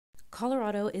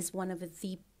Colorado is one of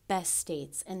the best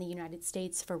states in the United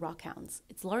States for rockhounds.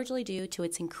 It's largely due to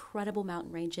its incredible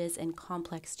mountain ranges and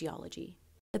complex geology.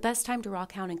 The best time to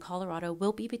rockhound in Colorado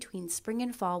will be between spring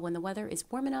and fall when the weather is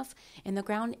warm enough and the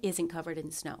ground isn't covered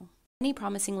in snow. Many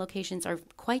promising locations are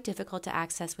quite difficult to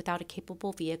access without a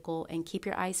capable vehicle, and keep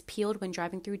your eyes peeled when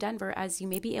driving through Denver, as you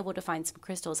may be able to find some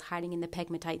crystals hiding in the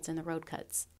pegmatites and the road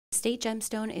cuts. The state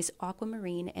gemstone is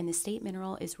Aquamarine and the state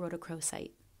mineral is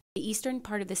Rhodochrosite. The eastern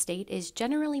part of the state is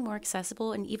generally more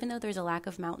accessible, and even though there's a lack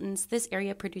of mountains, this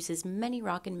area produces many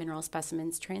rock and mineral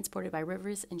specimens transported by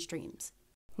rivers and streams.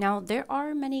 Now, there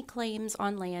are many claims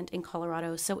on land in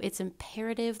Colorado, so it's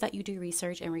imperative that you do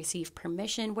research and receive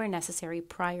permission where necessary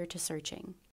prior to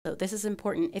searching. So this is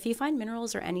important. If you find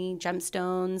minerals or any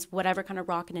gemstones, whatever kind of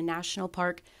rock in a national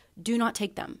park, do not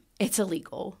take them. It's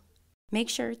illegal. Make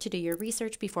sure to do your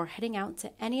research before heading out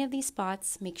to any of these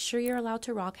spots. Make sure you're allowed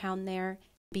to rockhound there.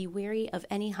 Be wary of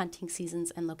any hunting seasons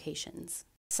and locations.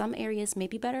 Some areas may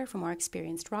be better for more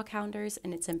experienced rockhounders,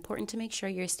 and it's important to make sure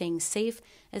you're staying safe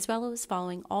as well as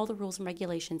following all the rules and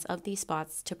regulations of these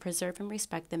spots to preserve and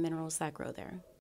respect the minerals that grow there.